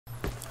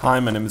Hi,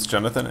 my name is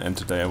Jonathan and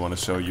today I want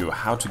to show you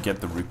how to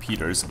get the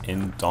repeaters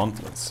in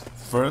Dauntless.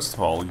 First of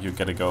all, you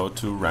gotta go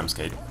to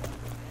Ramsgate.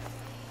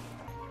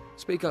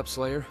 Speak up,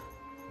 Slayer.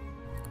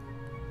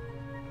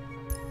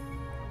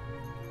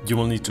 You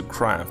will need to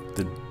craft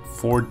the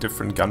 4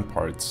 different gun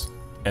parts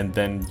and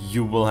then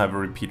you will have a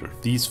repeater.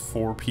 These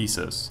 4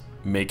 pieces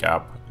make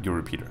up your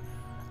repeater.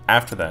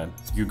 After that,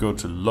 you go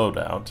to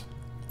loadout,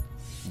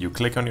 you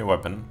click on your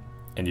weapon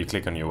and you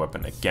click on your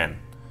weapon again.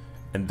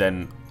 And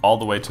then all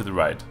the way to the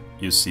right,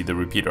 you see the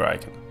repeater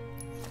icon.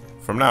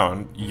 From now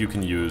on, you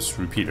can use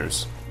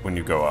repeaters when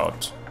you go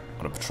out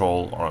on a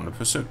patrol or on a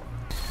pursuit.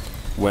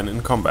 When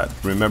in combat,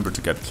 remember to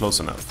get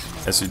close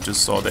enough. As you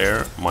just saw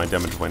there, my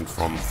damage went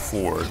from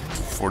 4 to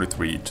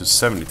 43 to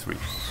 73.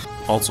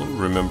 Also,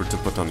 remember to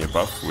put on your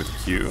buff with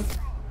Q,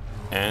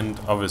 and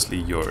obviously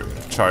your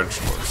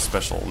charged or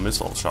special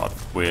missile shot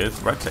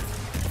with right click.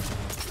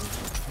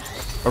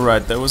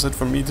 Alright, that was it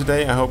from me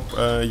today. I hope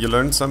you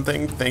learned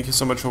something. Thank you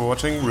so much for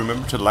watching.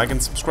 Remember to like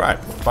and subscribe.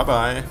 Bye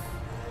bye!